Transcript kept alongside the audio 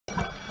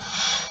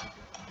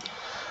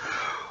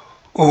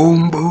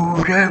ॐ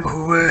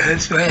भूर्भुवः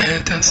स्वः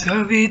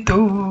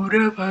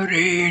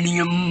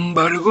तत्सवितुर्वरेण्यं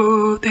भर्गो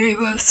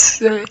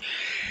देवस्य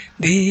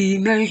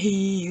धीमहि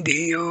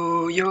धियो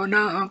यो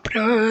नः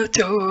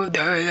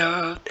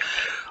प्रचोदयात्.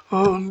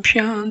 Om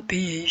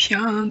Shanti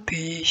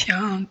Shanti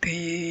Shanti.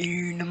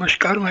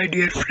 Namaskar, my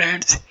dear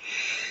friends.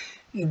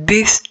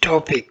 This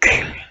topic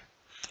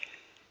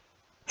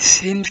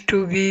seems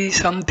to be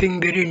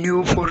something very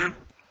new for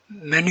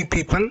many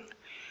people.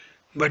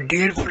 But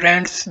dear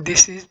friends,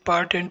 this is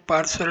part and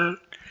parcel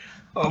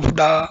of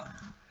the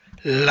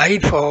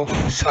life of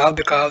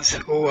sadhakas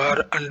who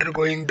are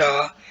undergoing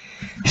the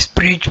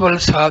spiritual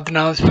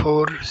sadhanas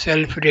for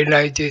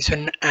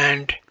self-realization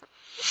and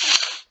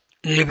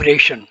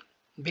liberation.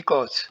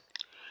 Because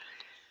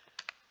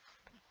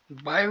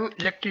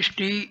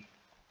bioelectricity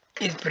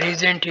is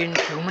present in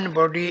human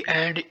body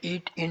and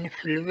it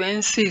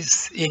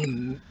influences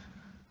in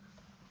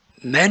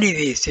many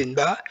ways in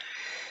the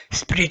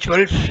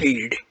spiritual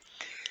field.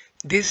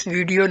 This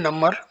video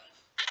number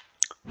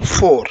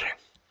 4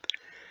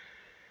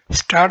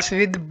 starts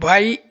with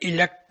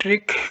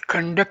bioelectric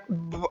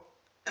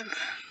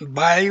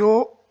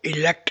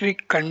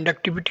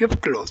conductivity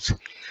of clothes.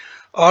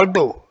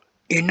 Although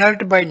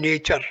inert by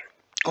nature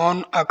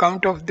on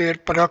account of their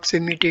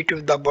proximity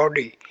to the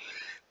body,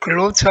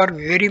 clothes are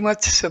very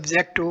much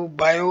subject to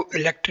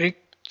bioelectric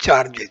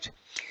charges.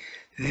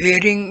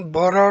 Wearing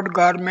borrowed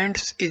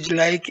garments is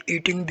like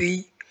eating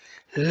the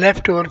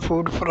leftover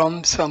food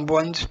from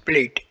someone's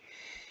plate.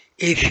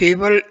 A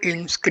fable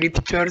in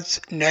scriptures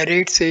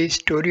narrates a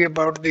story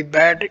about the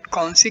bad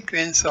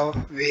consequence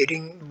of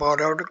wearing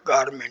borrowed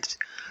garments.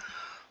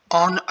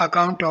 On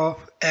account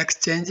of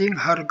exchanging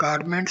her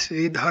garments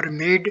with her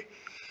maid,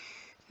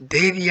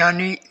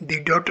 Devyani,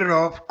 the daughter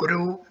of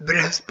Guru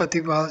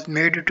Brihaspati, was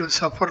made to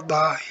suffer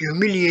the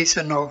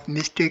humiliation of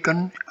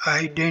mistaken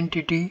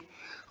identity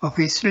of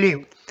a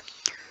slave.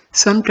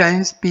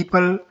 Sometimes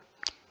people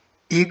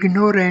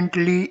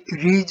ignorantly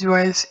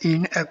rejoice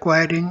in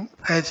acquiring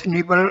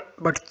fashionable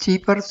but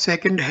cheaper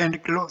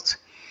second-hand clothes.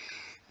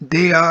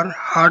 They are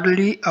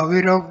hardly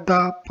aware of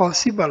the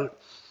possible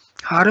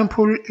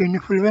harmful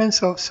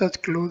influence of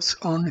such clothes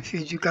on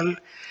physical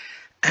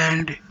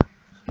and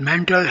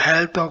mental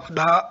health of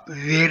the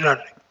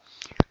wearer.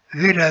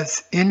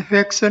 Whereas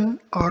infection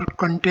or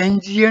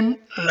contagion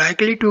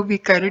likely to be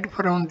carried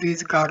from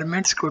these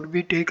garments could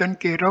be taken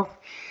care of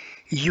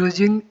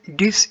using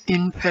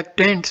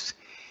disinfectants.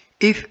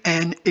 If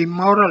an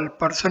immoral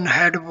person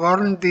had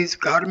worn these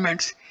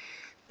garments,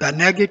 the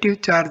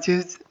negative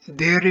charges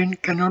therein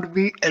cannot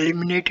be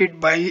eliminated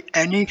by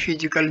any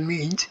physical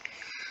means.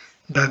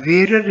 The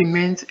wearer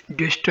remains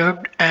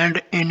disturbed and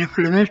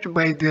influenced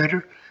by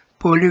their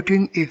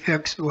polluting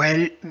effects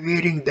while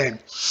wearing them.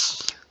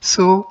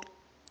 So,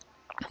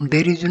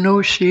 there is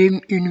no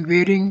shame in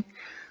wearing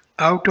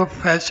out of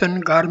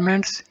fashion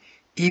garments,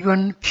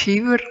 even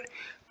fewer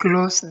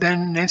clothes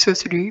than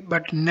necessary,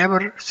 but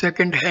never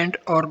second-hand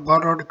or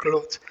borrowed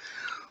clothes.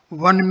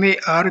 One may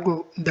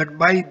argue that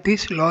by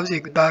this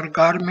logic, the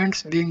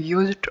garments being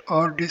used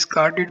or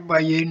discarded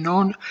by a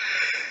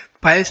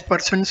non-pious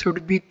person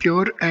should be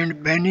pure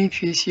and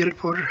beneficial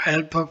for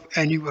health of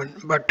anyone.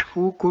 But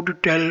who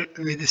could tell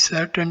with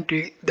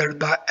certainty that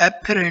the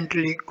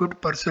apparently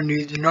good person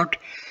is not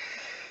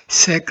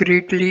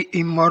secretly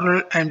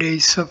immoral and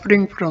is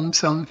suffering from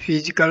some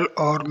physical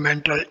or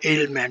mental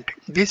ailment?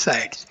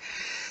 Besides,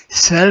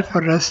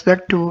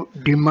 self-respect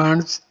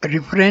demands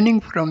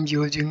refraining from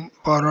using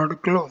borrowed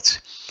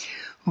clothes.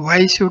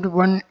 Why should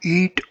one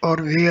eat or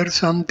wear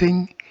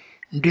something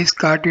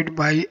discarded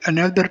by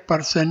another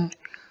person,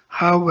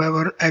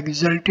 however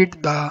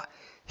exalted the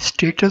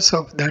status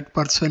of that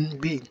person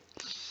be?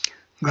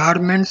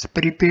 Garments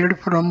prepared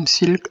from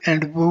silk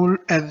and wool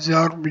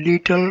absorb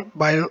little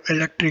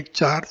bioelectric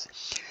charge.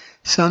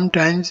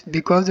 Sometimes,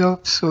 because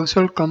of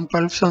social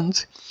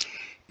compulsions,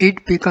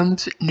 it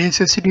becomes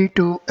necessary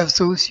to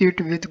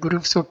associate with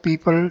groups of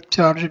people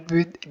charged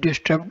with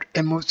disturbed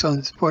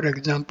emotions. For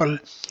example,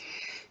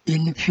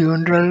 in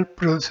funeral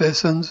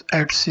processions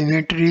at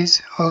cemeteries,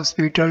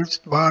 hospitals,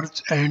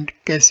 bars, and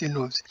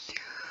casinos.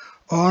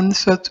 On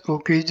such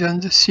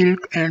occasions,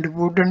 silk and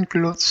woolen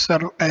clothes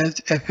serve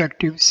as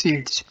effective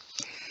shields.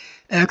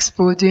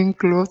 Exposing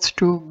clothes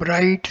to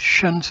bright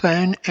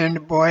sunshine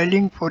and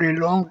boiling for a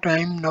long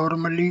time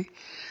normally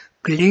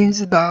cleans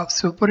the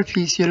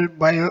superficial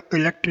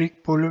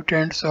bioelectric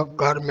pollutants of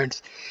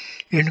garments.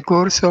 In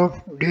course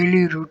of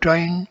daily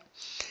routine,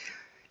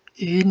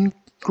 in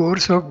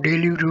course of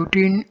daily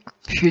routine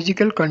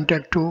physical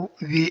contact too,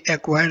 we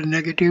acquire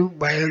negative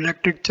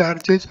bioelectric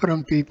charges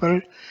from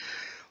people.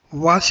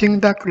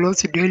 Washing the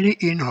clothes daily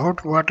in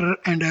hot water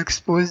and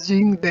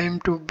exposing them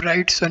to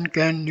bright sun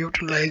can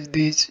neutralize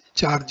these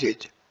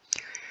charges.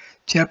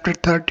 Chapter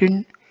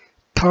 13.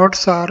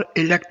 Thoughts are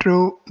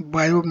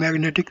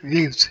electro-biomagnetic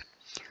waves.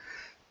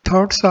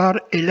 Thoughts are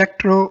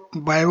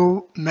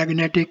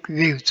electro-biomagnetic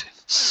waves.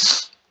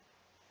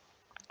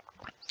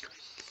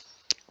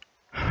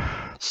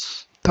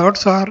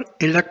 Thoughts are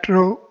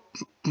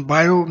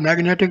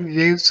electro-biomagnetic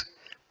waves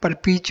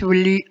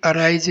perpetually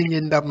arising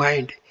in the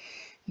mind.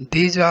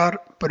 These are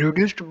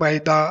produced by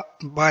the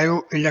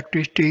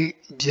bioelectricity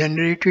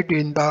generated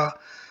in the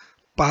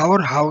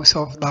powerhouse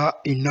of the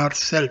inner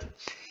self.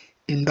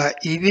 In the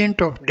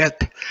event of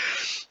death,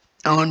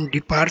 on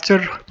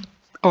departure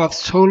of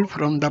soul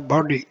from the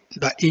body,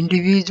 the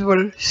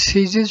individual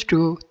ceases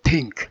to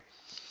think.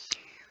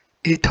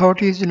 A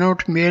thought is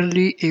not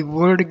merely a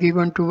word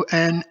given to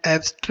an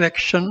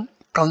abstraction,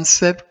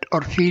 concept,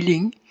 or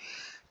feeling.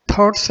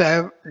 Thoughts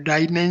have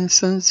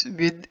dimensions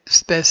with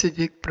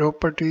specific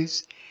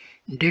properties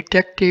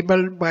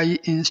detectable by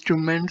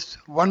instruments.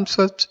 One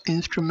such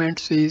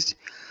instrument is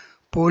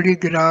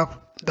polygraph,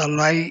 the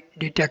lie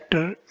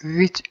detector,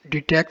 which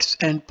detects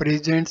and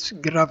presents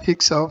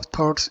graphics of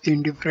thoughts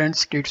in different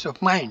states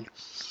of mind.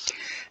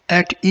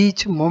 At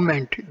each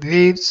moment,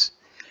 waves,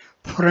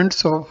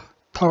 fronts of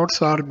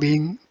thoughts are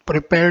being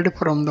propelled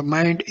from the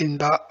mind in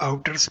the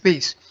outer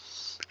space.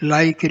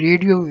 Like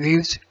radio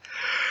waves,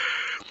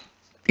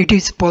 it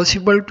is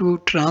possible to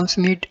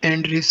transmit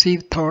and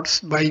receive thoughts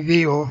by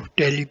way of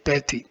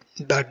telepathy.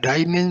 The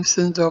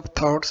dimensions of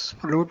thoughts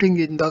floating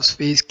in the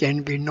space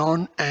can be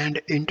known and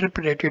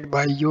interpreted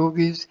by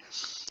yogis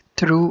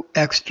through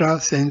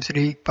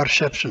extrasensory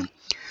perception.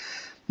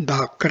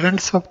 The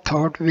currents of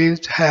thought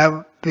waves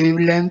have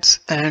wavelengths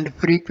and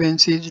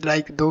frequencies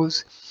like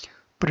those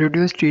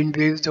produced in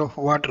waves of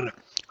water.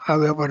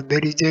 However,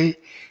 there is a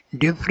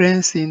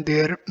difference in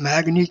their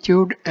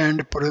magnitude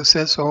and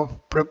process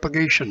of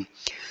propagation.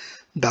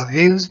 The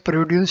waves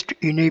produced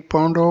in a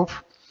pound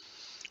of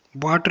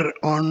water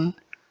on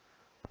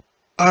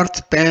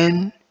Earth's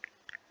pan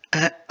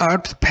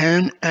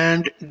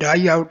and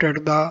die out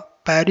at the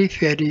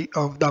periphery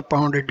of the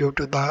pond due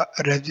to the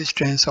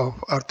resistance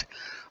of Earth.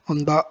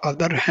 On the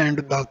other hand,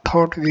 the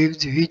thought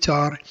waves, which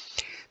are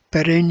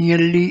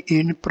perennially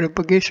in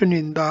propagation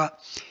in the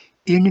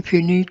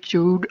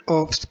infinitude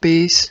of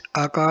space,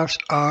 Akash,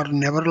 are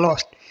never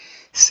lost.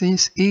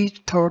 Since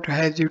each thought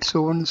has its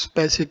own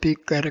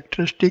specific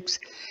characteristics,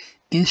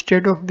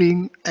 instead of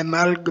being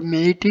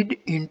amalgamated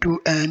into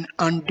an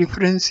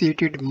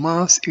undifferentiated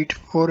mass, it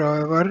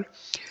forever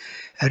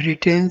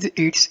retains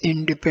its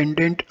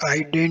independent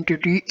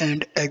identity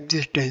and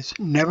existence.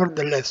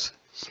 Nevertheless,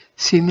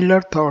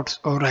 similar thoughts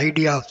or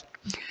ideas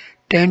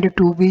tend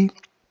to be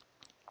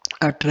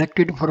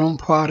attracted from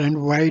far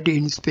and wide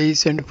in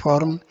space and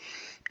form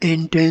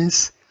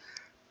intense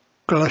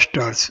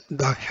clusters.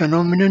 The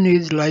phenomenon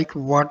is like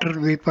water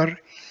vapor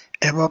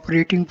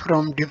evaporating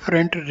from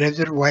different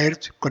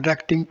reservoirs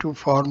collecting to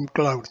form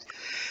clouds.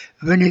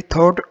 When a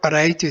thought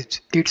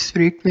arises, its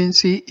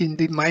frequency in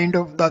the mind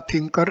of the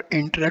thinker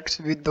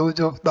interacts with those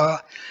of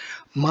the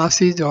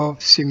masses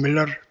of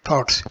similar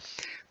thoughts,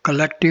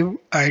 collective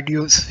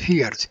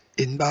idiospheres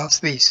in the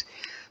space.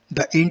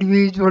 The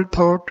individual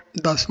thought,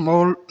 the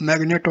small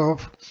magnet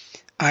of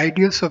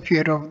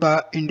idiosphere of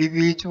the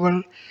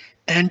individual,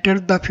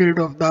 enters the field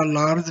of the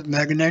large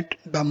magnet,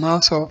 the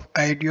mass of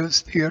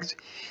idiospheres.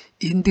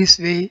 In this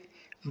way,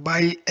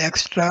 by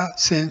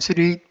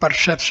extrasensory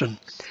perception,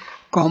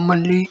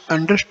 commonly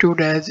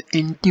understood as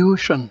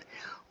intuition,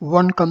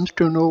 one comes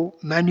to know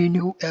many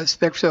new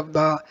aspects of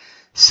the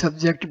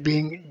subject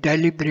being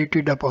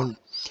deliberated upon.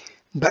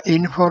 The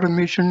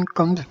information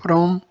comes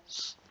from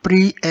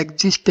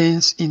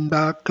pre-existence in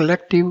the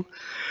collective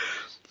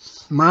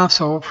mass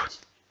of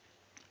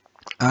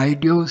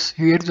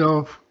idiospheres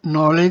of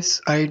knowledge,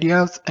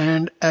 ideas,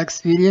 and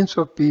experience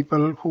of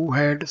people who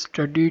had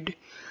studied,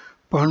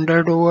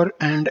 pondered over,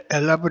 and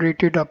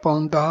elaborated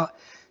upon the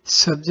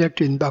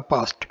subject in the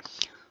past.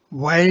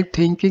 While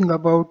thinking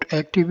about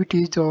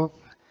activities of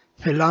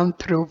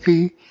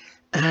philanthropy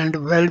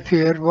and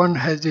welfare, one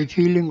has a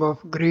feeling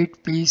of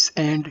great peace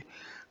and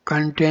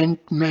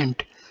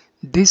contentment.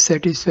 This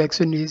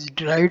satisfaction is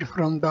derived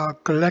from the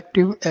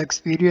collective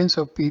experience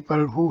of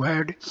people who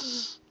had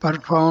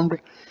performed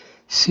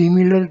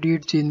similar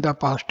deeds in the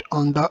past.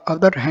 On the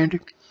other hand,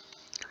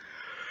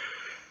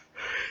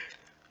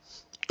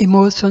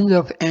 emotions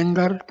of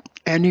anger,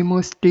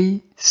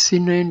 animosity,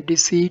 sin, and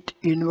deceit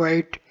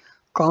invite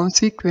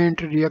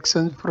consequent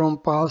reactions from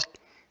past,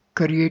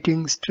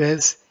 creating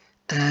stress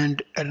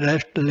and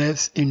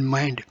restlessness in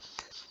mind.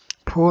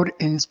 For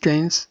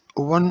instance,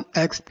 one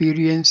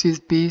experiences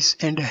peace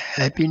and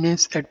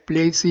happiness at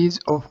places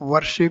of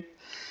worship,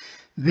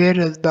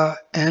 whereas the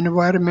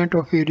environment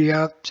of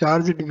areas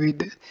charged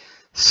with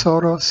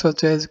sorrow,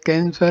 such as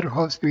cancer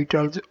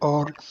hospitals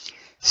or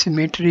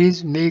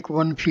cemeteries, make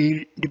one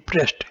feel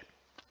depressed.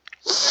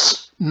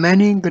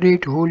 Many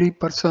great holy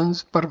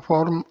persons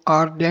perform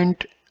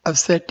ardent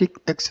ascetic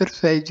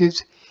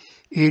exercises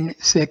in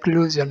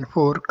seclusion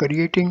for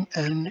creating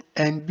an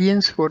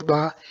ambience for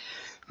the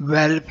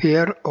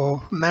welfare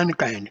of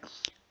mankind.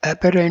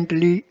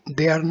 Apparently,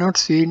 they are not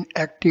seen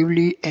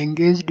actively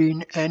engaged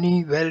in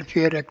any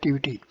welfare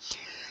activity.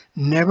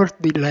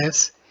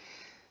 Nevertheless,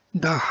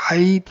 the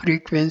high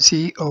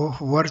frequency of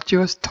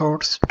virtuous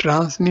thoughts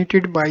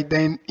transmitted by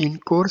them in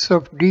course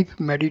of deep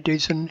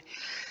meditation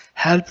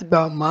help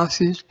the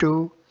masses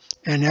to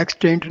an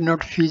extent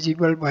not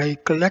feasible by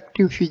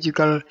collective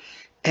physical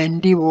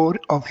endeavor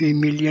of a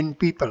million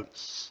people.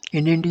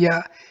 In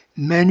India,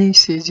 many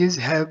sages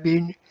have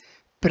been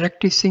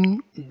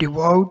practicing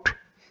devout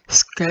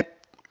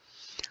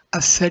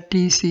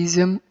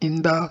asceticism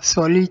in the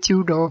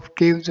solitude of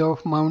caves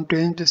of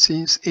mountains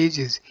since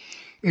ages.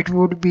 It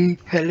would be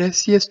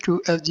fallacious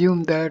to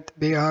assume that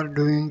they are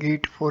doing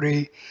it for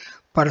a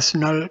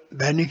personal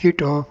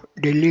benefit of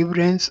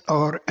deliverance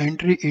or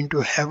entry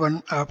into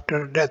heaven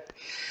after death.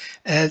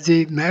 As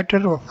a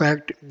matter of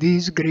fact,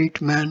 these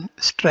great men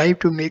strive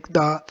to make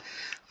the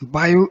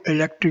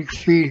bioelectric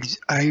fields,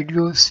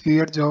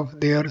 idiospheres of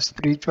their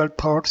spiritual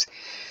thoughts,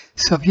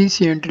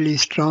 sufficiently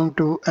strong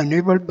to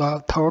enable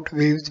the thought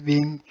waves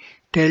being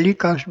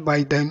telecast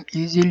by them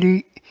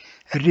easily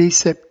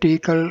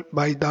receptacle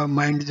by the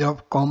minds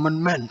of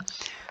common men.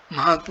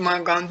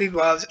 Mahatma Gandhi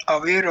was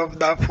aware of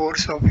the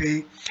force of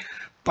a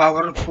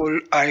powerful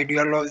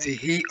ideology.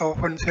 He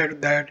often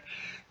said that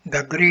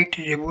the great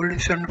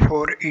revolution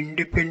for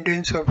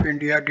independence of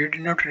India did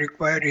not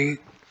require a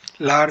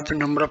large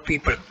number of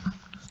people.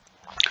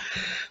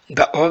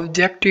 The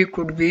objective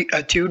could be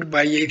achieved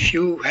by a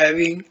few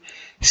having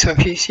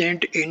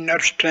sufficient inner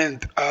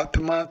strength.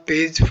 Atma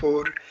pays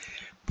for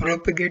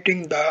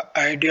propagating the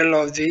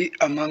ideology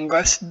among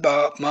us,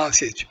 the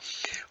masses.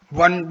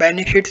 One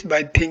benefits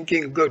by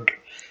thinking good.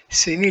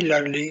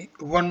 Similarly,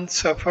 one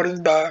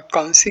suffers the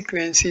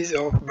consequences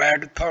of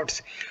bad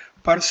thoughts.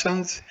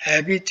 Persons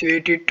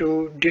habituated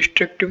to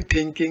destructive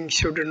thinking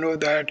should know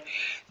that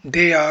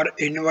they are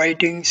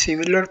inviting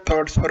similar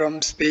thoughts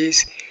from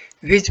space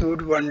which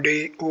would one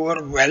day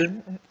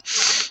overwhelm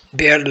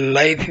their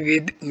life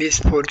with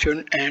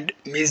misfortune and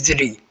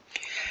misery.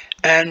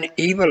 An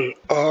evil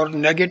or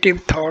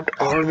negative thought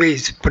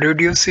always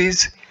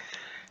produces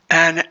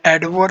an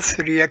adverse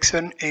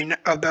reaction in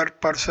other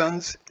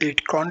persons.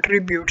 It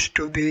contributes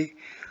to the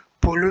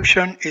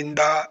pollution in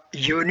the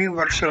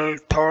universal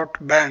thought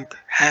bank.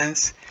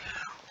 Hence,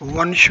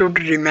 one should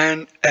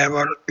remain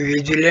ever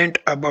vigilant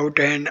about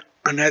an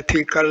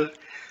unethical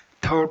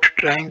thought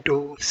trying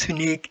to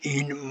sneak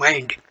in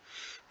mind.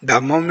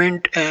 The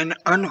moment an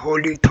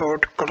unholy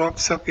thought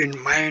crops up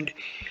in mind,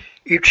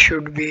 it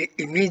should be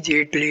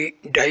immediately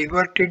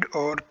diverted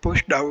or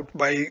pushed out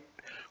by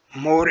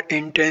more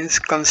intense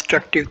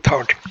constructive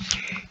thought.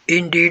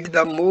 Indeed,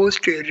 the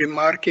most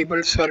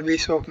remarkable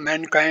service of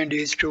mankind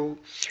is to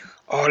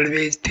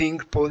always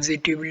think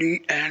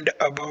positively and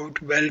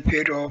about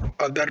welfare of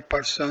other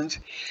persons,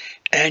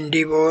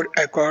 endeavor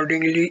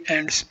accordingly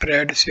and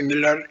spread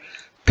similar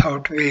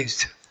thought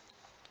waves.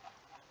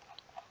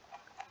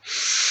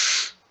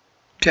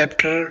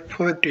 Chapter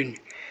 14.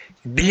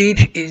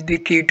 Belief is the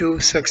key to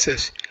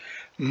success.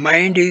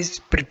 Mind is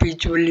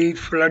perpetually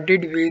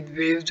flooded with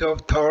waves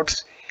of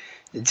thoughts.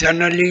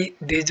 Generally,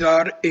 these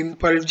are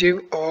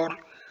impulsive or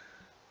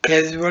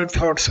casual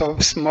thoughts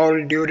of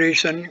small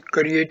duration,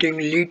 creating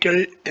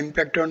little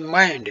impact on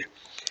mind.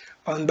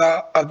 On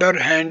the other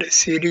hand,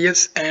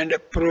 serious and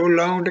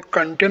prolonged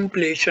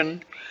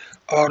contemplation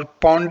or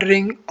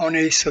pondering on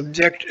a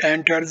subject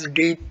enters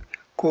deep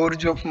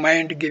cores of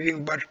mind,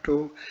 giving birth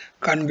to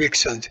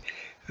convictions.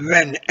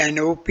 When an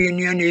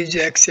opinion is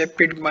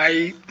accepted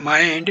by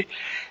mind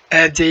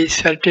as a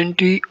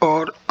certainty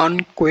or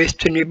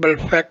unquestionable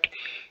fact,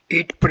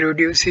 it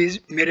produces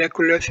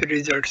miraculous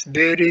results.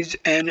 There is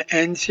an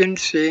ancient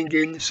saying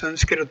in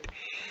Sanskrit,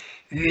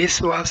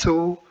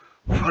 Viswaso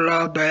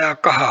Phaladaya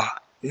Kaha,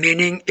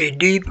 meaning a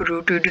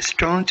deep-rooted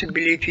staunch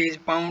belief is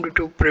bound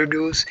to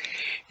produce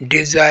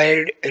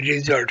desired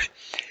results.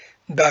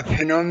 The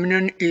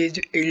phenomenon is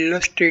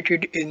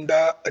illustrated in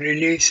the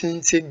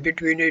relationship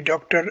between a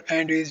doctor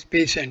and his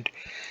patient.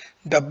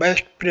 The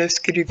best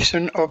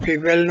prescription of a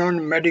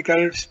well-known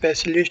medical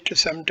specialist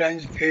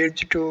sometimes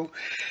fails to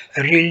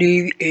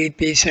relieve a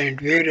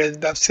patient, whereas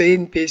the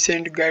same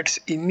patient gets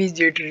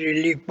immediate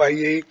relief by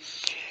a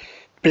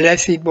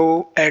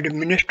placebo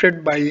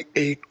administered by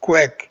a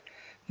quack.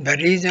 The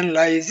reason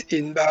lies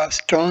in the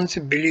staunch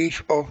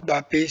belief of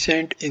the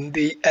patient in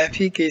the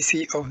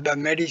efficacy of the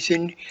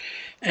medicine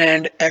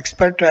and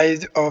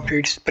expertise of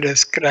its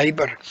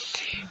prescriber.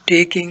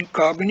 Taking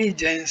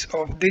cognizance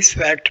of this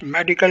fact,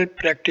 medical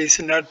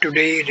practitioners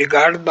today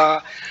regard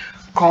the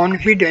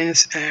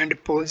confidence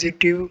and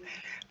positive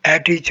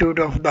attitude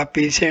of the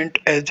patient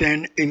as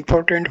an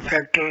important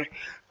factor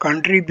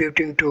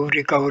contributing to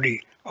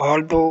recovery.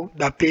 Although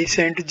the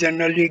patient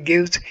generally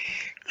gives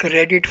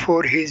credit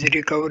for his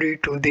recovery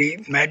to the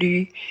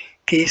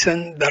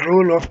medication, the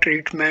role of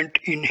treatment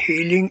in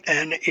healing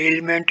an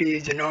ailment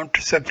is not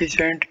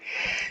sufficient.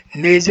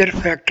 Major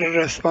factor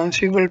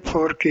responsible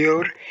for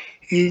cure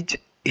is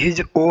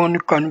his own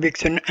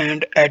conviction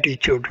and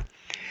attitude.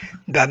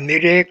 The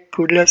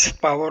miraculous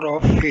power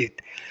of faith.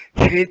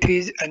 Faith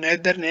is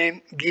another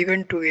name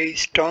given to a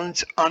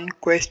staunch,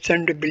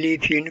 unquestioned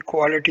belief in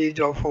qualities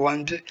of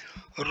one's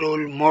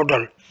role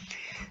model.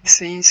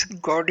 Since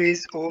God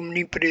is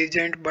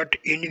omnipresent but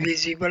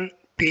invisible,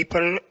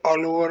 People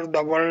all over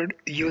the world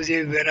use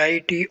a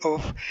variety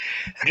of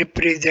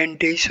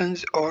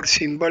representations or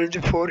symbols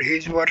for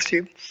his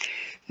worship.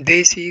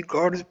 They see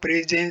God's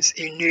presence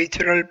in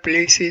natural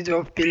places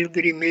of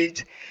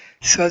pilgrimage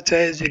such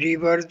as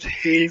rivers,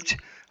 hills,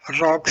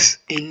 rocks,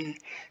 in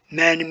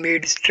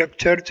man-made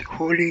structures,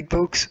 holy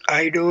books,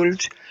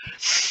 idols,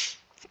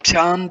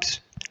 charms,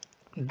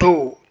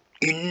 though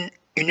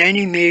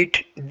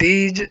inanimate,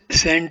 these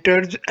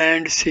centers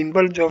and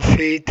symbols of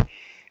faith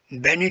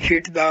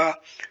benefit the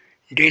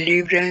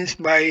deliverance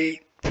by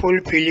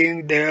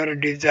fulfilling their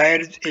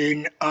desires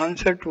in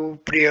answer to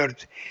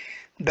prayers.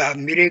 The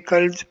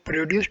miracles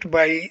produced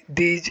by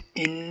these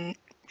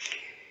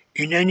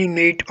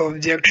inanimate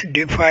objects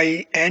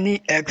defy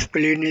any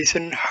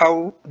explanation.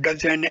 How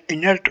does an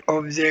inert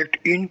object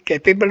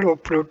incapable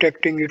of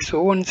protecting its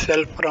own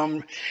self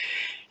from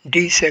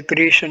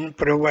desecration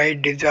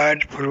provide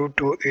desired fruit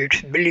to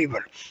its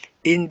believer?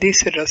 In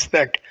this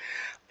respect,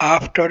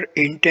 after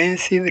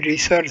intensive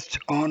research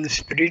on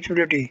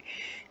spirituality,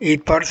 a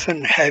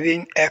person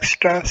having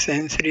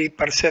extrasensory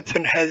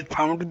perception has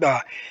found the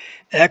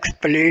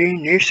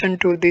explanation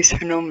to this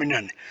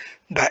phenomenon.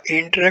 The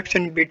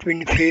interaction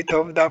between faith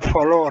of the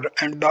follower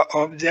and the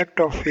object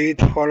of faith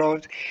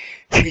follows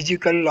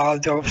physical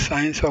laws of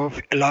science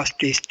of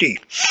elasticity.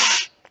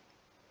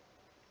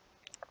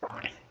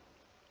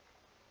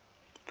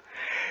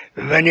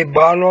 When a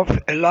ball of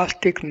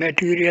elastic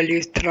material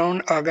is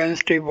thrown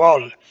against a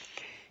wall,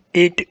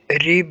 it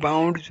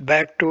rebounds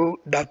back to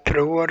the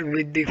thrower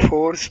with the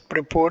force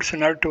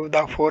proportional to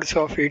the force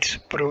of its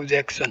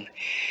projection.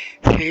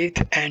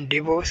 Faith and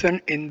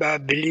devotion in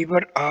the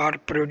believer are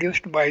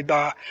produced by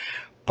the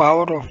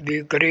power of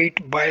the great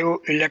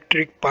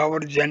bioelectric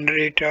power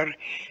generator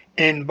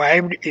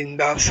imbibed in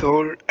the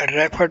soul,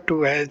 referred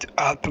to as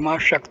Atma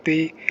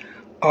Shakti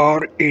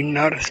or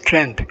inner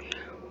strength.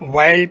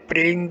 While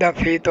praying, the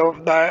faith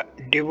of the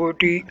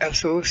devotee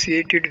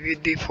associated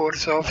with the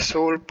force of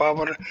soul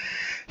power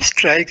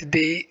strikes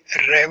the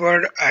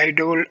revered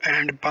idol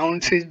and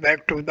bounces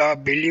back to the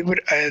believer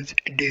as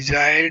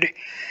desired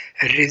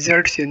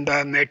results in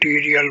the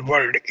material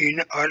world.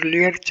 In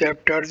earlier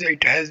chapters,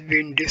 it has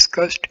been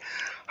discussed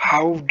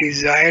how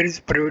desires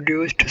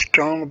produced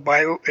strong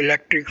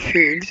bioelectric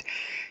fields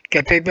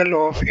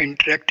capable of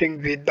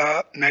interacting with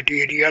the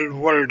material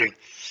world.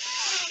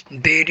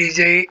 There is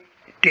a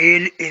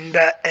tale in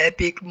the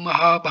epic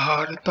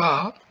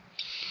Mahabharata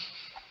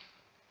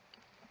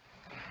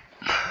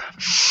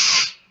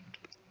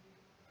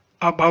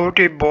about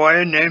a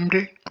boy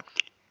named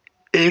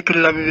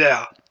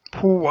Eklavya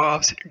who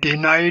was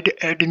denied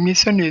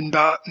admission in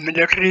the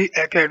military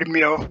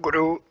academy of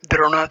Guru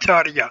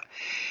Dronacharya.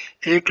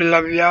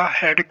 Eklavya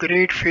had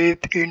great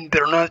faith in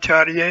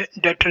Dronacharya,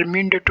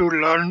 determined to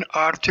learn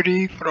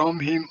archery from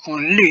him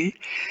only.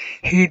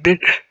 He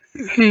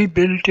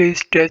built a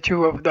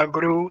statue of the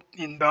Guru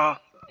in the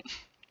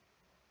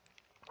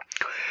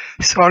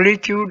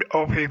solitude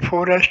of a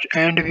forest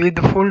and with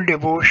full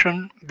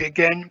devotion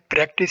began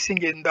practicing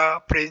in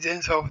the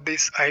presence of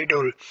this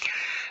idol,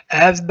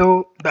 as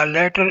though the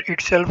latter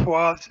itself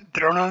was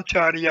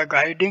Dronacharya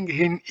guiding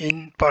him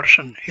in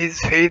person. His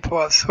faith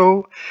was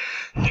so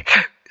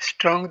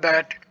strong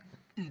that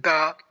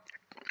the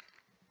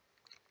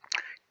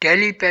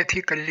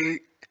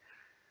telepathically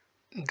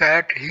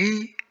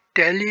he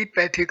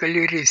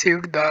telepathically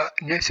received the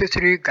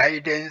necessary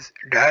guidance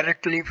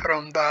directly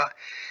from the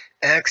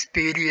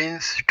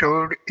experience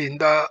stored in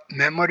the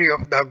memory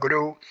of the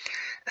Guru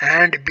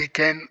and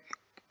became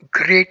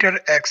greater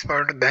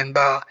expert than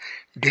the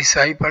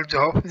disciples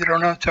of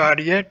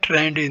Dronacharya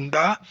trained in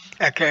the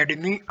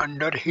academy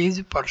under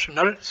his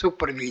personal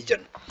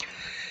supervision.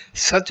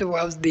 Such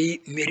was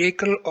the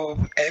miracle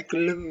of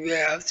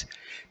Eklavya's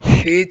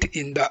faith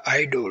in the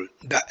idol.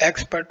 The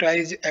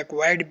expertise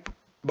acquired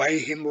by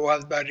him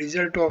was the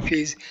result of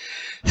his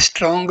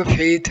strong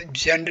faith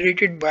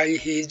generated by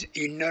his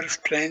inner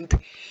strength,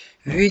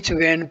 which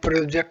when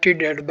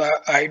projected at the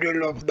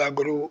idol of the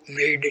Guru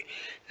made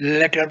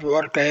later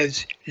work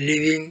as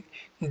living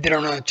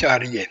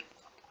Dronacharya.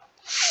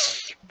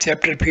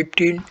 Chapter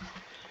 15,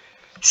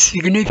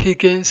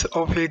 Significance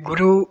of a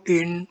Guru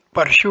in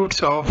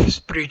Pursuits of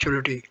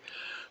Spirituality.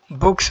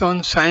 Books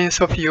on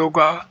science of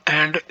yoga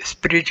and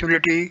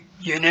spirituality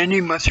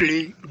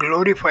unanimously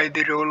glorify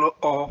the role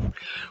of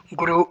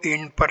Guru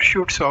in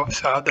pursuits of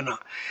sadhana.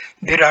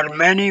 There are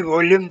many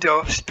volumes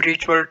of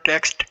spiritual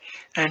text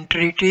and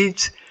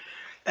treatises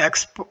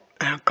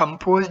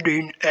composed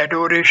in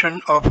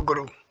adoration of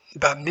Guru.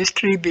 The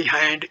mystery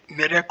behind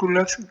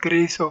miraculous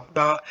grace of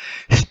the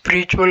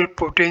spiritual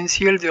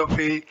potentials of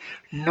a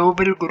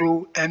noble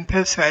Guru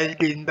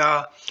emphasized in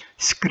the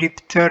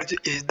scriptures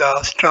is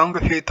the strong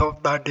faith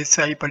of the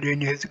disciple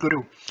in his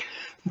Guru.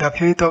 The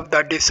faith of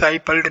the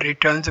disciple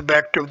returns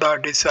back to the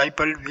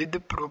disciple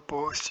with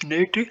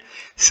proportionate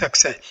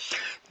success.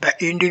 The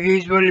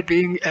individual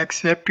being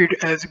accepted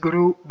as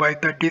Guru by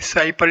the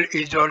disciple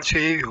is also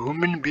a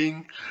human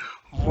being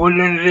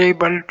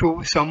vulnerable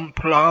to some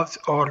flaws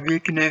or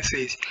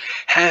weaknesses.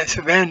 Hence,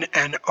 when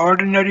an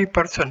ordinary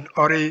person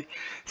or a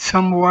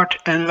somewhat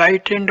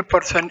enlightened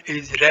person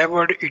is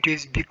revered, it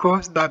is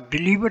because the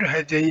believer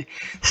has a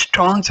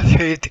staunch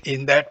faith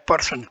in that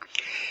person.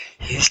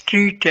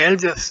 History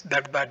tells us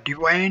that the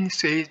divine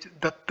sage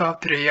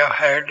Dattatreya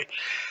had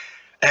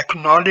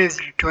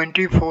acknowledged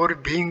 24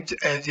 beings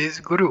as his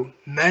guru.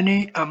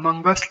 Many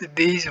among us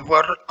these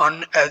were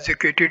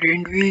uneducated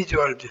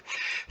individuals,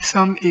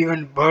 some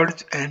even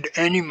birds and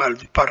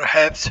animals.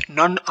 Perhaps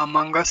none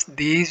among us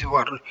these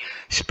were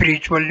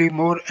spiritually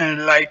more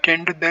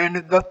enlightened than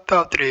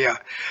Dattatreya.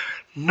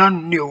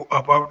 None knew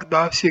about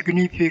the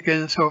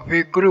significance of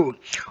a guru,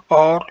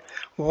 or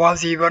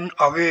was even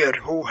aware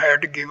who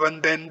had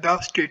given them the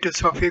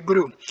status of a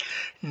guru.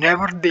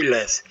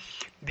 Nevertheless,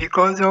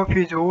 because of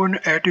his own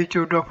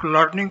attitude of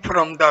learning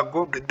from the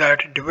good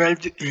that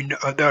dwells in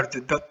others,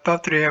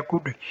 Dattatreya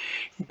could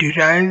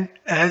derive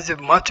as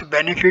much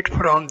benefit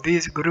from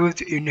these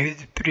gurus in his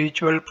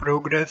spiritual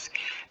progress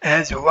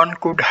as one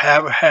could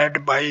have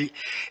had by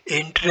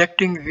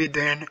interacting with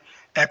an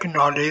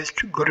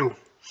acknowledged guru.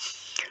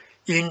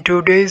 In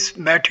today's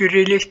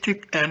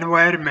materialistic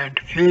environment,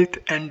 faith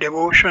and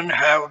devotion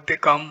have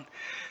become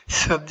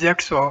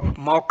subjects of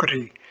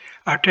mockery.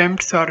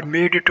 Attempts are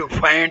made to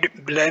find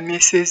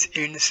blemishes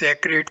in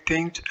sacred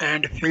things,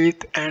 and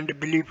faith and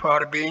belief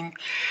are being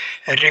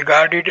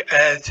regarded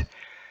as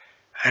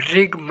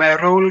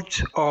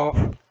rigmaroles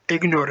of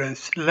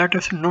ignorance. Let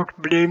us not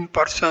blame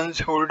persons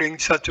holding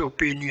such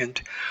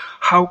opinions.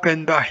 How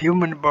can the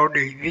human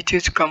body, which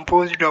is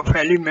composed of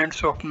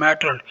elements of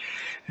matter,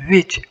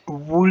 which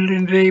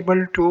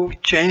vulnerable to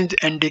change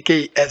and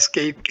decay,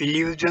 escape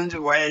illusions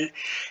while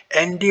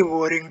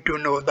endeavoring to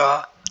know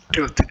the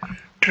truth?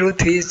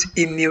 Truth is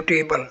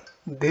immutable.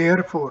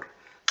 Therefore,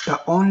 the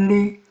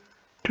only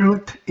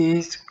truth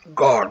is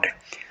God.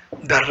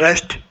 The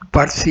rest,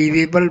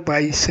 perceivable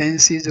by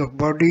senses of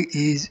body,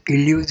 is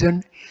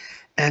illusion,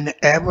 an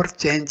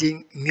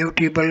ever-changing,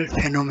 mutable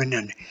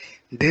phenomenon.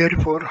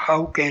 Therefore,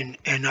 how can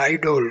an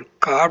idol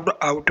carved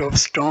out of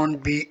stone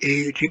be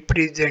a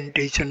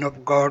representation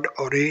of God,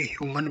 or a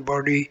human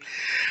body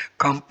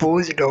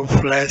composed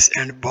of flesh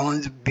and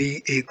bones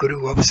be a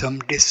guru of some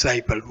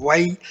disciple?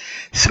 Why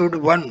should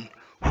one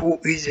who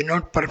is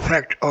not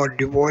perfect or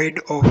devoid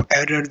of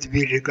errors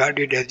be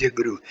regarded as a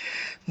guru?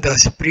 The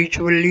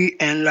spiritually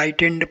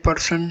enlightened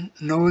person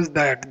knows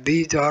that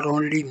these are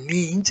only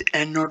means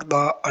and not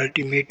the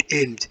ultimate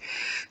aims.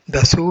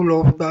 The soul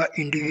of the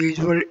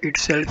individual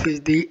itself is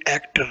the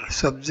actor,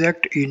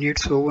 subject in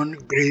its own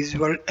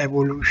gradual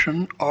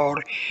evolution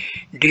or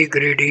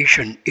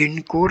degradation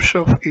in course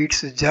of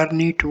its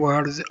journey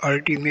towards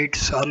ultimate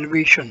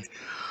salvation.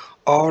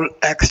 All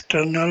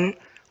external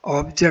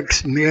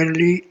objects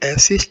merely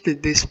assist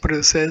this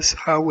process.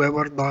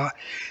 However, the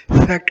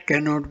fact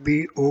cannot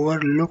be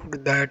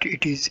overlooked that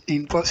it is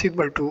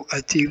impossible to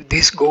achieve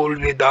this goal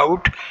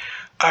without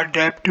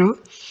adaptive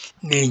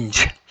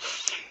means.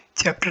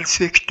 Chapter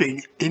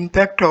 16: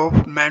 Impact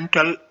of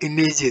Mental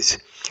Images.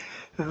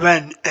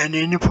 When an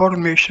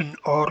information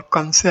or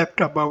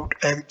concept about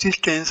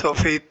existence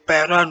of a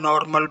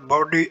paranormal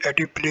body at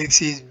a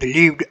place is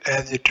believed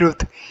as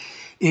truth,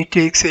 it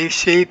takes a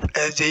shape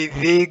as a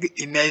vague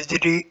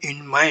imagery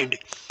in mind.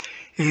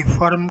 A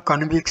firm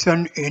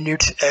conviction in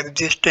its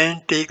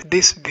existence takes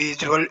this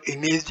visual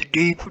image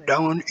deep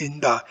down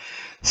in the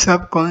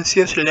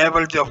subconscious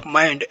levels of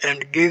mind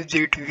and gives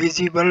it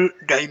visible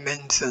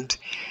dimensions.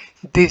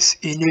 This,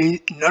 in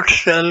a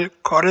nutshell,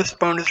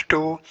 corresponds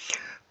to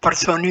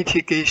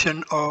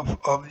personification of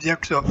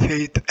objects of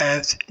faith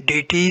as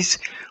deities,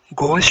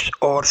 ghosts,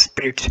 or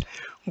spirits.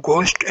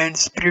 Ghosts and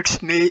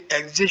spirits may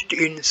exist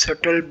in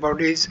subtle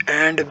bodies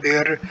and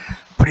their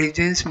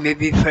presence may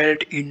be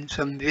felt in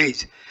some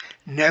ways.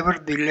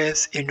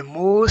 Nevertheless, in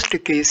most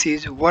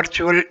cases,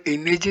 virtual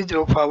images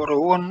of our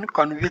own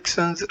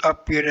convictions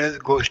appear as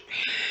ghosts.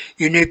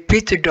 In a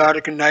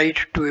pitch-dark night,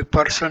 to a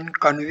person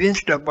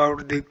convinced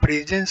about the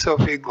presence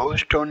of a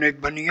ghost on a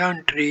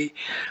banyan tree,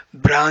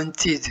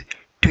 branches,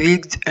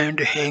 twigs and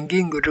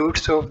hanging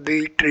roots of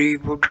the tree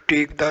would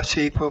take the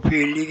shape of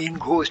a living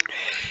ghost.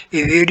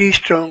 A very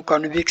strong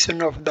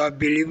conviction of the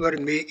believer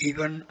may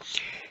even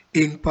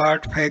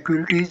impart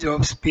faculties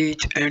of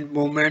speech and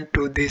movement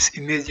to this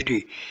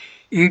imagery.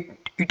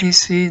 It is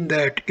seen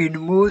that in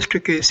most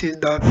cases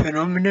the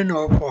phenomenon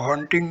of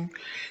haunting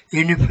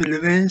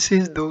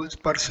influences those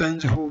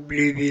persons who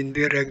believe in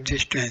their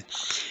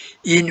existence.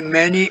 In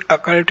many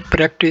occult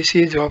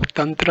practices of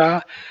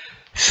Tantra,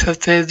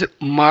 such as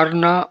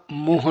Marna,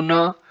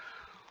 Mohana,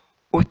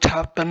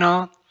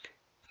 Uchatana,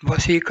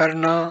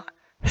 Vasikarna,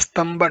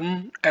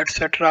 Stamban,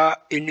 etc.,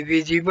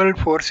 invisible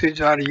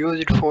forces are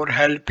used for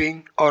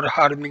helping or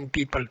harming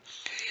people.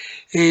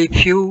 A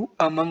few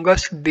among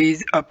us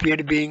these appear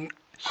being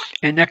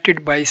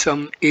enacted by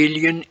some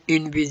alien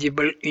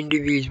invisible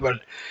individual.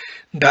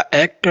 The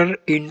actor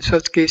in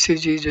such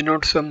cases is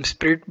not some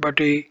spirit but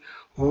a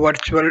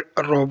virtual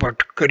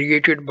robot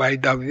created by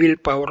the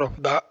willpower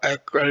of the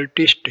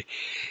occultist.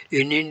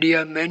 In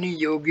India, many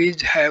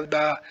yogis have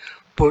the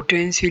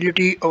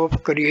potentiality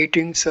of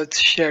creating such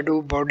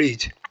shadow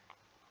bodies.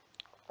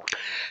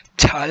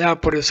 Chaya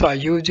Purusa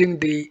using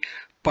the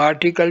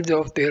particles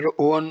of their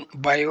own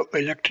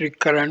bioelectric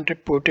current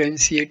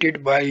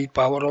potentiated by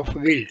power of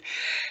will,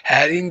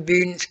 having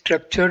been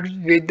structured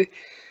with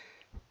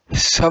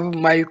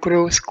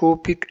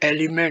submicroscopic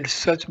elements.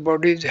 Such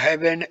bodies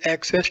have an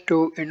access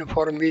to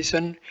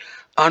information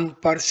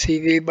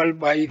unperceivable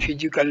by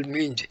physical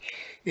means.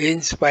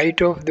 In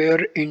spite of their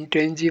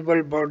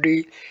intangible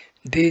body,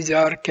 these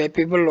are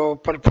capable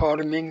of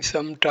performing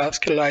some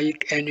task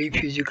like any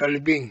physical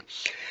being,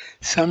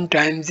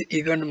 sometimes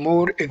even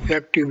more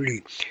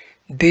effectively.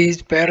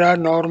 These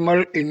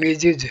paranormal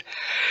images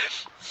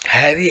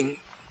having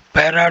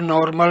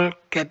paranormal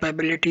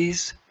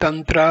capabilities,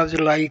 tantras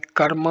like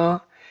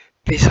karma,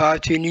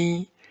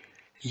 pisachini,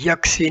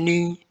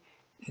 yakshini,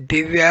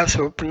 divya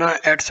swapna,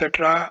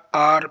 etc.,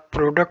 are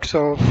products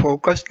of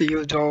focused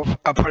use of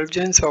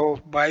effulgence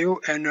of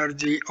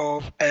bioenergy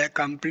of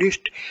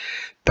accomplished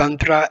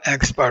tantra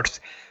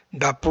experts.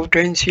 The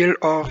potential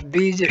of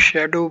these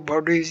shadow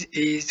bodies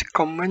is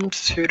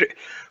commensurate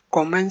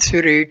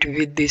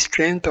with the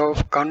strength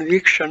of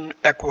conviction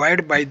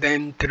acquired by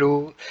them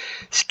through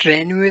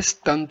strenuous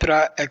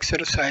tantra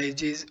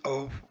exercises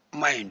of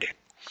mind.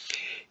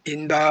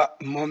 In the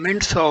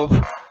moments of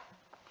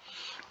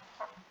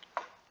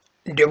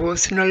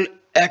devotional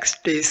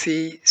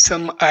ecstasy,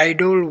 some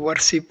idol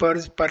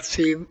worshippers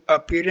perceive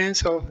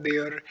appearance of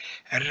their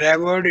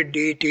revered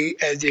deity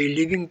as a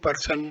living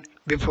person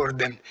before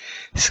them.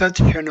 Such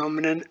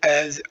phenomenon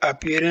as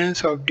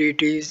appearance of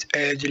deities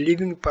as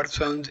living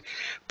persons,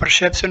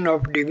 perception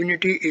of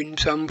divinity in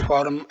some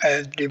form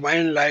as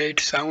divine light,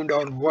 sound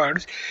or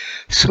words,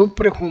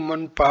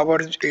 superhuman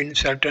powers in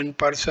certain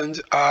persons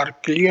are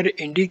clear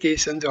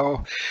indications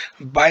of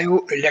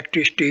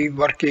bioelectricity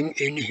working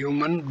in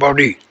human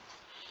body.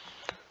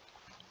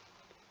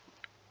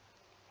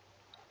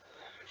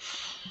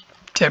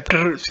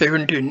 Chapter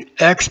 17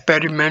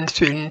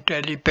 Experiments in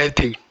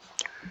Telepathy.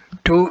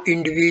 Two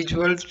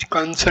individuals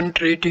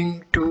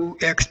concentrating to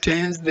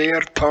exchange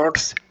their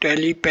thoughts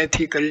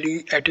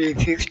telepathically at a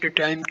fixed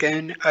time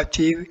can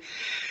achieve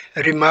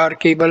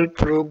remarkable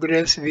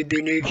progress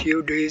within a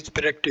few days'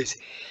 practice.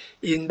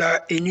 In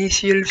the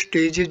initial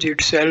stages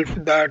itself,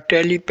 the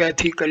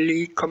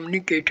telepathically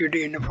communicated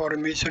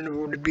information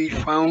would be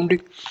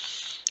found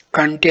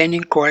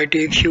containing quite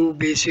a few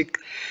basic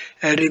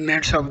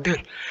elements of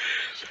the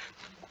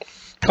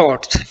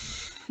thoughts.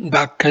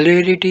 The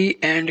clarity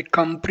and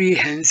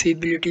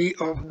comprehensibility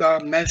of the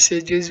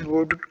messages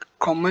would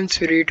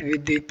commensurate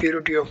with the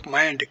purity of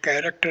mind,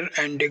 character,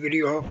 and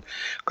degree of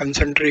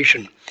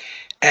concentration.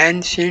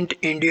 Ancient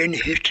Indian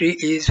history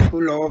is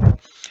full of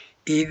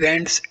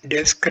events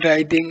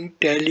describing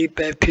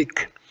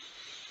telepathic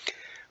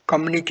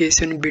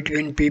communication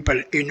between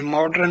people. In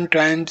modern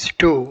times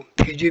too,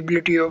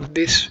 feasibility of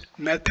this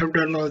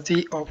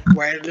methodology of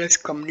wireless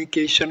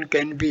communication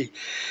can be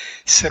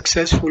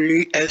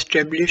successfully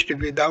established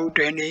without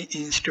any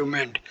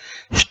instrument.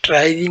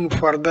 Striving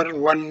further,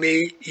 one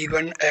may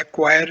even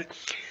acquire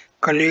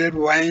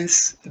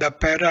clairvoyance, the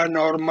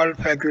paranormal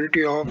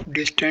faculty of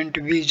distant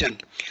vision.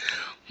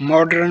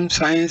 Modern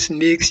science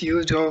makes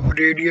use of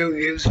radio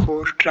waves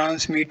for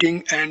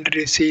transmitting and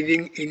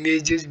receiving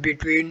images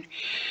between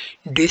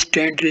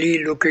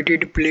distantly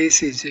located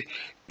places.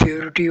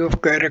 Purity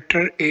of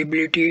character,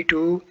 ability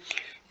to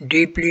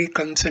deeply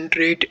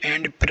concentrate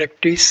and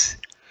practice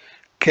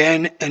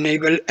can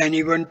enable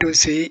anyone to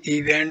see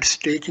events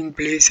taking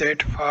place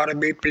at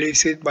faraway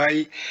places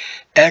by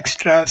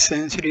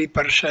extrasensory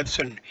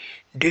perception.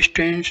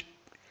 Distant,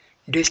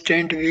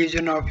 distant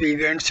vision of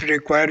events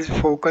requires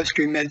focused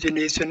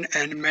imagination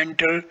and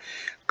mental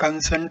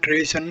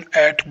concentration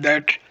at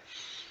that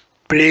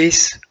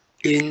place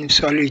in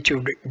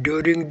solitude.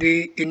 During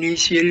the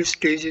initial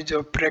stages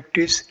of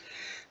practice,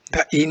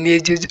 the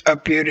images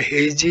appear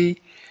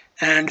hazy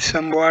and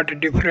somewhat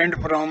different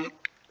from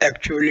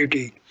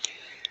actuality.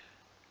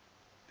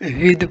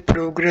 With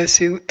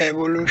progressive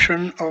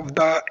evolution of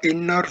the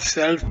inner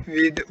self,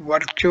 with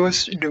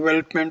virtuous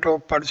development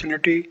of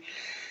personality,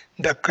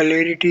 the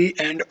clarity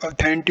and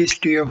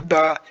authenticity of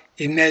the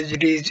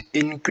imageries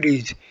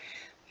increase.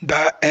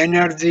 The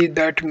energy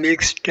that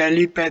makes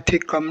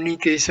telepathic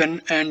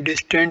communication and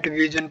distant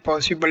vision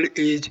possible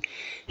is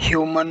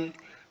human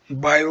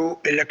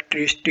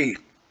bioelectricity.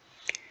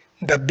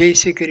 The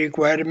basic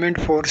requirement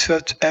for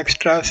such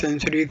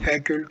extrasensory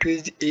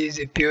faculties is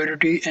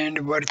purity and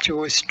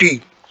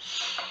virtuosity.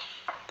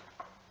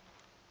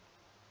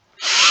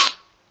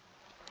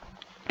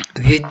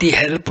 With the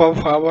help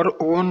of our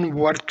own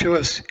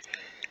virtues,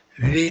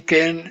 we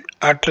can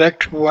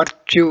attract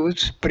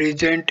virtues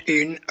present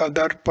in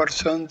other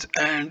persons,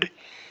 and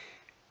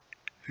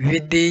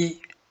with the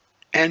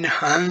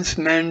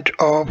enhancement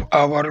of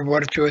our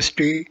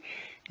virtuosity,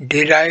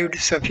 derived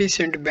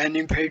sufficient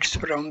benefits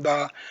from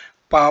the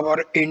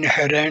power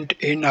inherent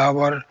in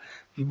our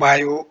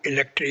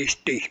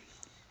Bioelectricity.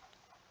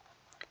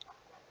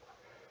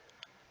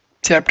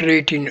 Chapter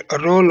 18.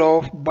 Role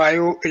of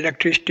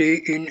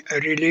bioelectricity in a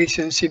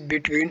relationship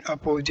between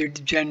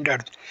opposite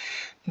genders.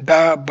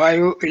 The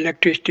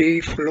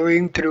bioelectricity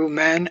flowing through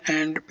men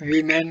and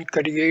women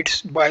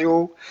creates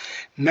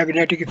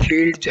biomagnetic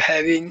fields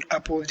having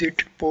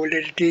opposite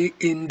polarity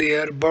in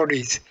their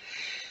bodies.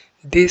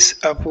 This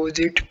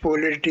opposite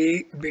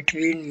polarity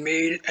between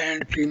male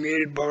and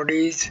female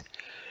bodies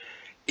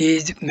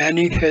is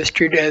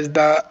manifested as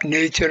the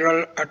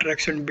natural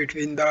attraction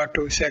between the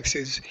two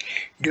sexes.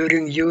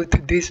 During youth,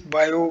 this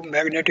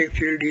biomagnetic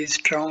field is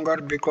stronger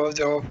because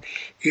of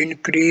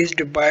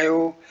increased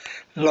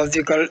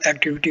biological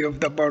activity of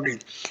the body.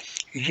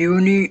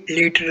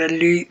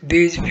 Unilaterally,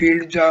 these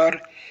fields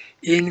are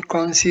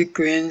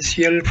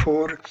inconsequential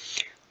for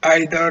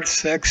either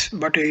sex,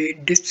 but a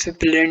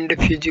disciplined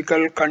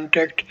physical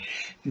contact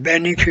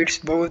benefits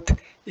both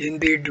in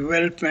the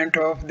development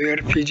of their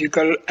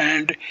physical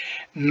and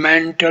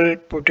mental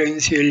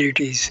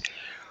potentialities.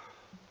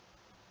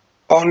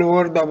 All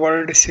over the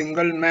world,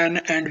 single men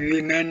and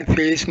women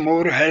face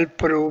more health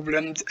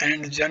problems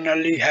and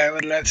generally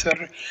have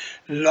lesser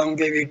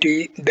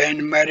longevity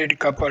than married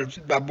couples.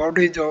 The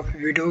bodies of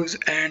widows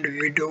and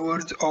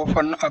widowers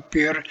often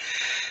appear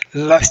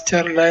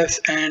lusterless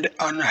and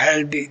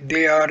unhealthy.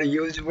 They are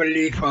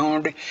usually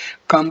found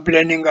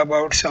complaining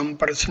about some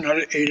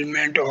personal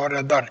ailment or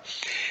other.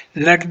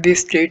 Let this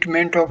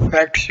statement of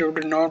fact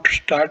should not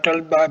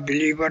startle the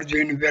believers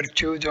in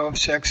virtues of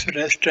sex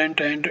restraint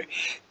and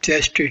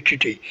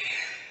chastity.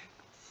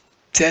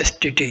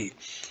 Chastity.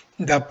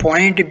 The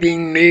point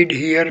being made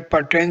here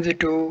pertains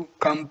to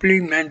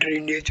complementary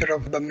nature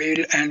of the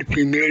male and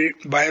female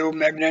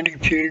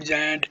biomagnetic fields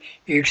and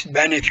its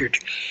benefit.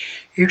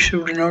 It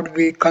should not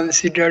be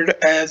considered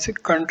as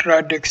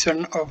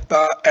contradiction of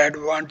the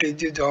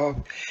advantages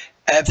of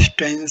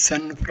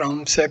abstention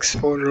from sex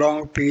for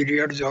long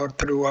periods or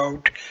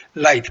throughout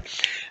life.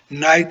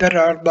 Neither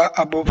are the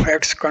above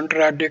facts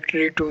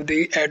contradictory to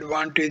the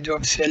advantage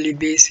of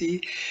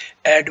celibacy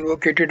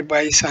advocated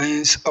by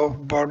science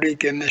of body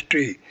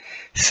chemistry,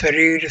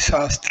 Sharir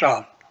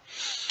Shastra.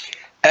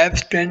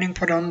 Abstaining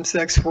from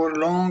sex for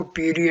long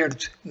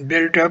periods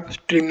build up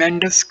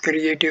tremendous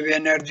creative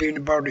energy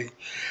in body.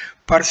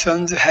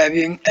 Persons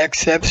having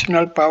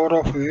exceptional power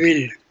of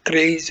will,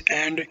 courage,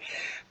 and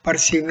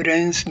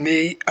perseverance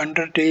may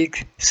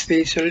undertake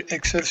special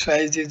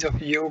exercises of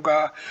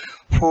yoga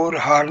for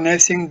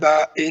harnessing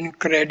the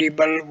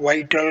incredible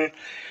vital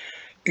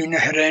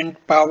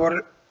inherent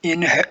power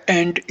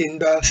inherent in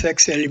the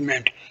sex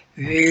element,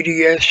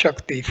 various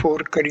Shakti, for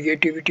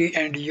creativity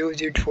and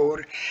use it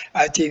for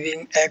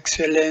achieving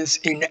excellence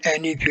in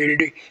any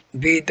field,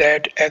 be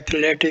that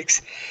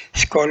athletics,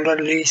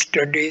 scholarly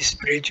studies,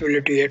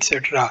 spirituality,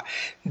 etc.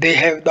 They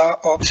have the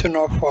option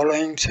of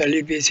following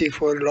celibacy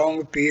for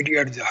long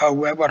periods.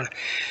 However,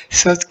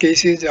 such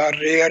cases are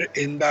rare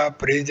in the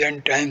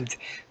present times.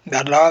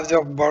 The laws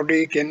of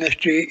body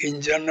chemistry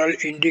in general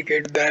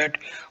indicate that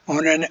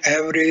on an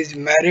average,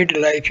 married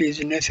life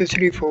is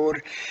necessary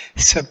for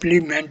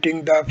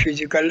supplementing the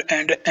physical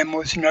and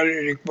emotional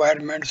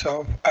requirements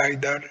of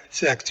either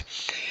sex.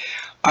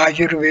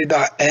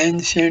 Ayurveda,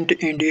 ancient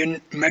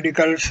Indian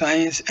medical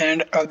science,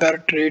 and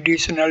other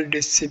traditional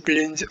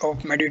disciplines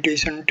of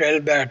meditation tell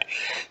that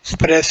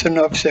suppression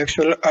of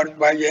sexual urge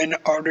by an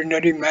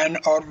ordinary man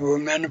or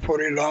woman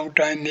for a long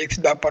time makes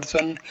the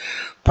person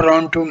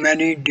prone to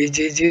many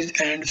diseases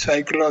and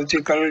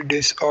psychological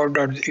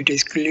disorders. It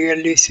is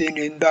clearly seen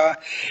in the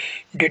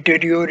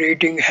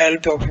deteriorating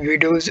health of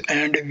widows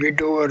and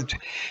widowers.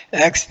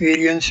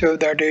 Experience shows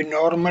that a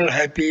normal,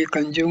 happy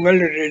conjugal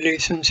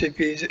relationship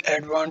is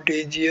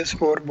advantageous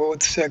for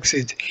both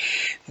sexes.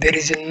 There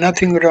is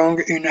nothing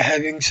wrong in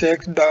having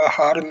sex. The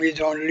harm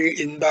is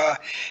only in the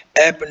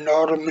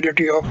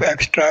abnormality of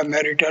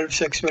extramarital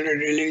sexual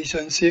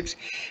relationships,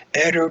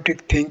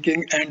 erotic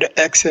thinking, and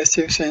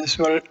excessive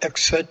sensual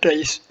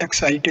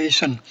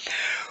excitation.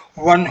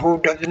 One who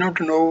does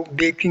not know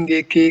baking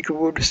a cake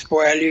would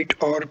spoil it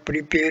or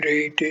prepare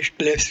a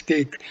tasteless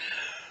cake.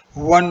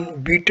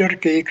 One bitter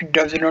cake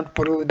does not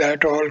prove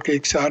that all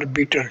cakes are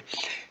bitter.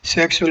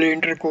 Sexual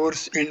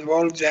intercourse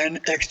involves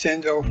an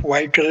exchange of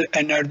vital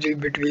energy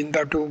between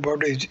the two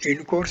bodies.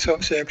 In course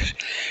of sex,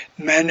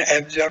 man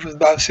absorbs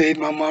the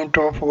same amount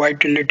of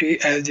vitality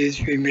as his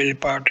female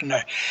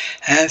partner.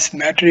 Hence,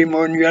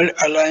 matrimonial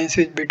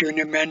alliances between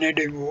a man and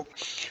a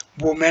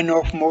women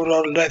of more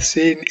or less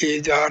same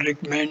age are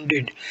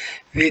recommended.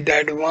 With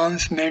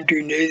advancement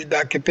in age,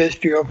 the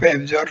capacity of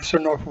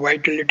absorption of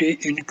vitality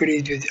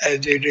increases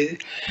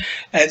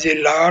as a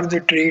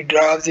large tree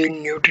draws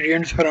in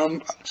nutrients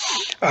from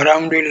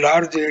around a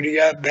large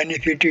area,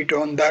 benefit it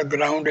on the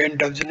ground and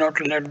does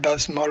not let the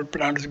small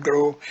plants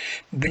grow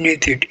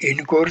beneath it.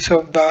 In course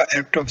of the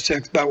act of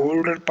sex, the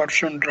older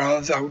person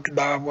draws out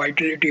the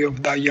vitality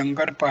of the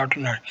younger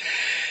partner.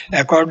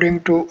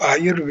 According to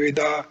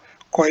Ayurveda,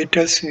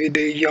 coitus with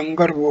a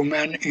younger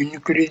woman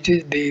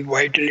increases the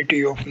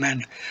vitality of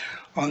man.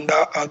 On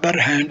the other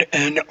hand,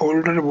 an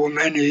older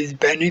woman is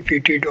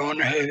benefited on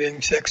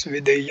having sex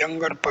with a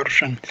younger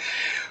person.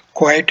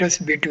 Coitus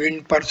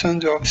between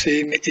persons of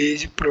same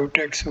age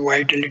protects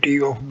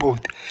vitality of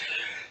both.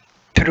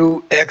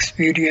 Through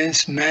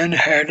experience, man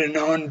had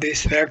known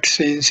this fact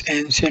since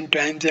ancient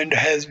times and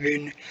has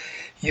been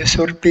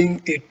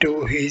usurping it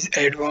to his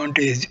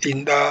advantage.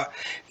 In the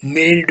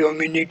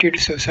male-dominated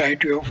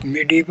society of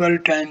medieval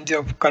times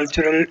of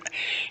cultural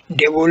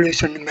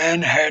devolution,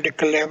 man had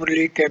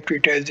cleverly kept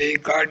it as a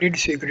guarded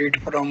secret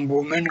from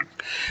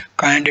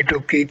womankind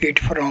to keep it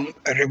from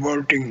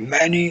revolting.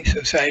 Many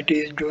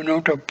societies do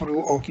not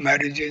approve of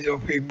marriages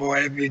of a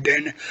boy with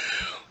an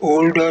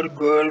older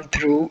girl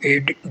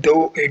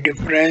though a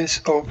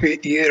difference of a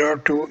year or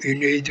two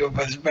in age of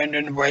husband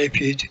and wife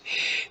is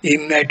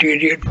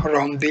immaterial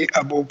from the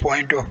above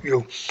point of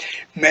view.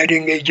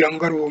 Marrying a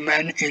younger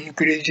woman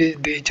increases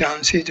the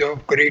chances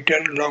of greater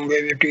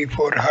longevity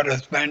for her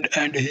husband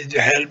and his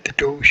health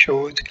too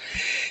shows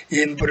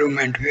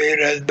improvement,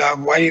 whereas the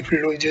wife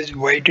loses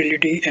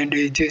vitality and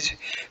ages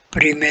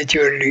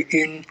prematurely.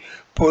 In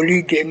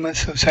polygamous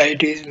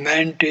societies,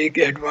 men take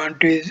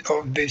advantage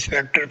of this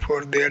factor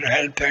for their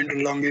health and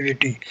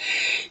longevity.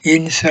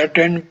 In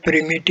certain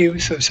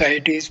primitive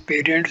societies,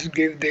 parents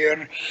give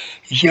their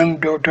young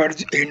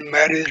daughters in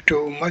marriage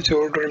to much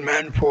older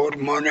men for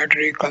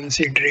monetary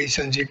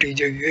considerations. It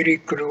is a very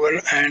cruel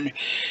and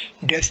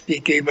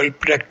despicable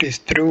practice.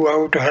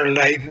 Throughout her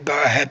life,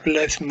 the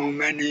hapless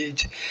woman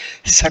is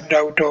sucked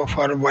out of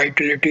her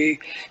vitality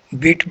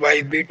bit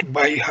by bit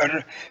by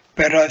her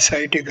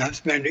parasitic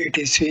husband. It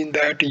is seen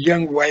that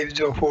young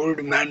wives of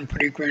old men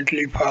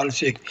frequently fall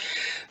sick.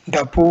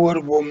 The poor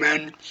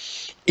women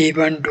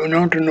even do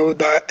not know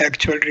the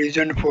actual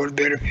reason for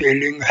their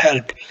failing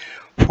health.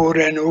 For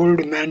an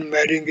old man,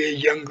 marrying a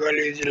young girl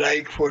is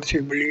like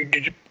forcibly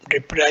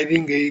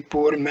depriving a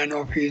poor man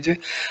of his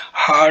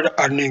hard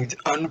earnings.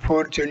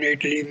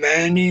 Unfortunately,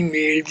 many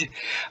males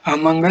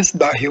among us,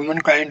 the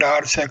humankind,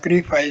 are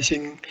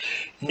sacrificing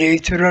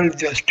natural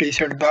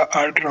justice at the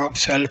altar of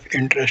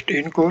self-interest.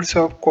 In course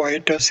of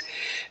coitus,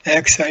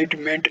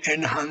 excitement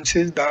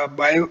enhances the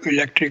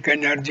bioelectric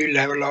energy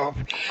level of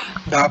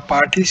the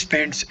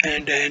participants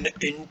and an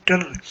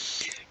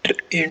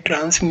in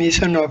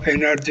transmission of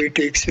energy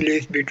takes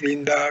place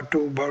between the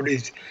two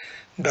bodies.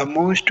 The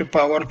most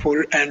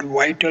powerful and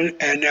vital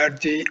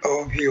energy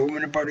of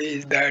human body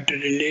is that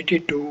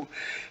related to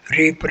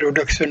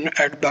reproduction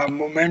at the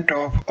moment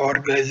of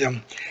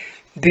orgasm.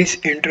 This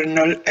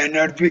internal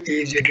energy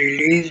is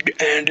released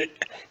and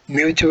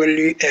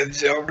mutually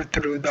absorbed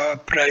through the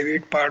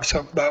private parts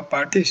of the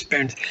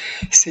participants.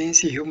 Since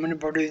human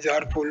bodies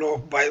are full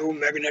of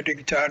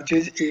biomagnetic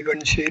charges,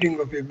 even sharing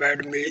of a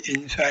bed may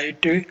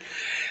incite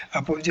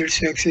opposite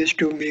sexes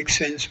to make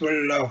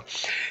sensual love.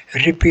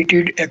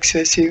 Repeated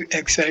excessive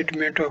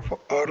excitement of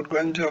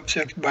organs of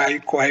sex by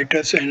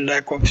coitus and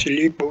lack of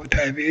sleep both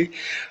have a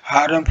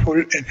harmful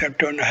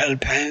effect on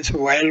health. Hence,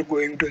 while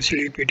going to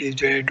sleep, it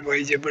is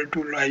advisable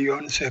to lie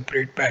on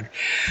separate bed.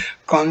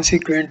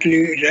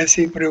 Consequently,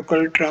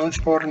 reciprocal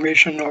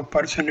transformation of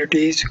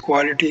personalities,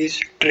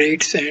 qualities,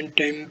 traits, and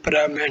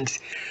temperaments,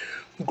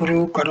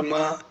 Guru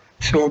Karma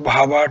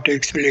Swabhava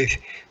takes place.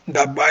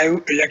 The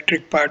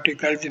bioelectric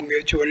particles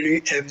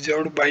mutually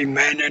absorbed by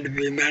men and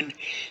women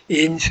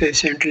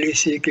incessantly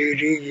seek a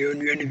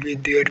reunion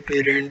with their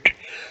parent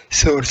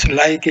source,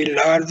 like a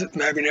large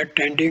magnet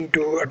tending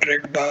to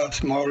attract the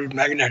small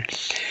magnet.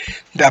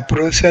 The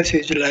process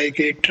is like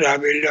a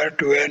traveler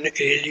to an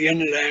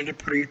alien land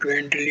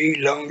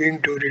frequently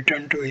longing to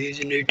return to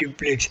his native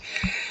place.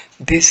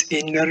 This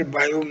inner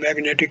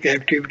biomagnetic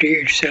activity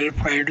itself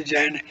finds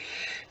an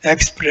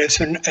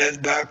expression as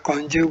the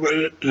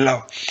conjugal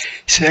love.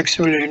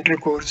 Sexual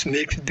intercourse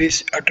makes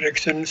this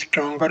attraction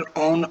stronger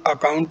on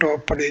account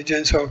of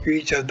presence of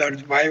each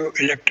other's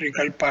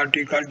bioelectrical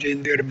particles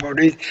in their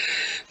bodies.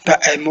 The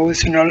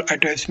emotional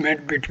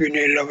attachment between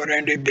a lover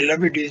and a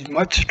beloved is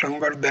much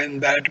stronger than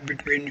that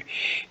between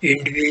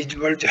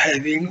individuals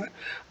having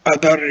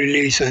other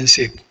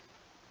relationship.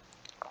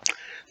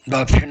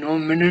 The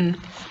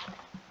phenomenon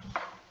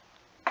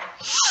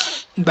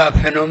The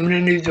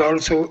phenomenon is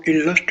also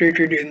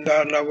illustrated in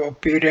the love of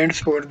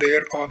parents for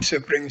their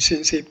offspring,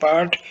 since a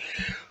part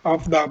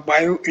of the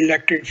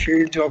bioelectric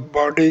fields of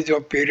bodies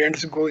of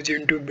parents goes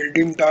into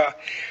building the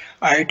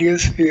ideal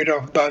sphere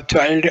of the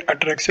child.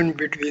 Attraction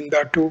between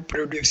the two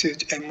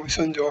produces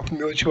emotions of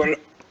mutual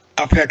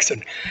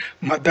affection.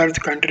 Mother's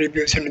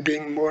contribution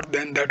being more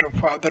than that of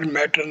father,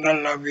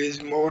 maternal love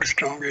is more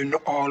strong in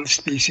all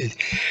species.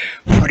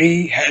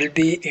 Free,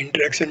 healthy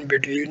interaction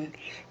between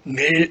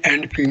male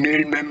and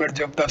female members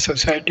of the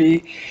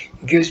society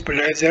gives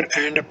pleasure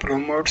and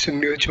promotes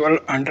mutual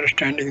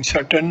understanding.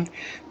 Certain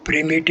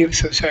Primitive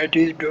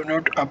societies do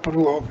not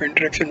approve of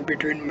interaction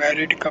between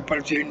married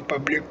couples in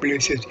public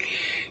places.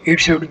 It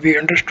should be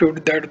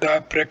understood that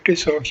the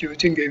practice of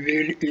using a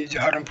veil is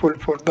harmful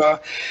for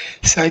the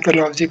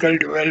psychological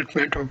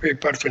development of a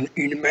person.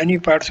 In many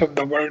parts of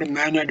the world,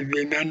 men and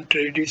women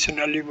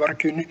traditionally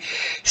work in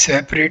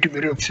separate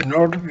groups.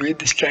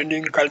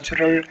 Notwithstanding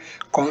cultural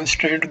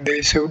constraints,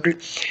 they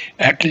should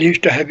at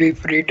least have a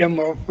freedom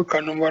of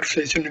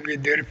conversation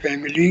with their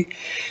family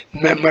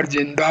members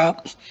in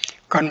the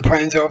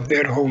confines of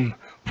their home.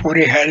 For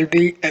a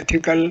healthy,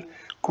 ethical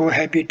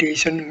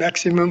cohabitation,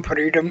 maximum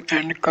freedom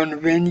and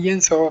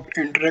convenience of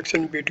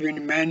interaction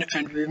between men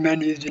and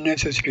women is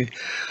necessary.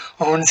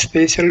 On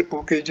special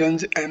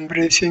occasions,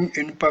 embracing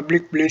in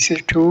public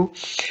places too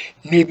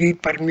may be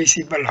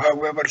permissible.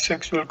 However,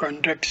 sexual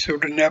contact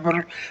should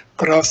never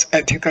cross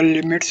ethical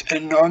limits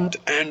and norms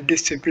and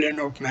discipline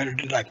of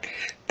married life.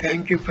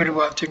 Thank you for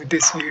watching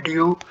this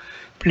video.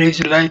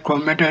 Please like,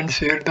 comment and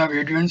share the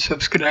video and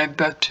subscribe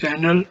the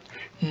channel.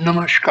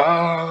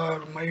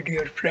 Namaskar, my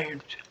dear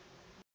friends.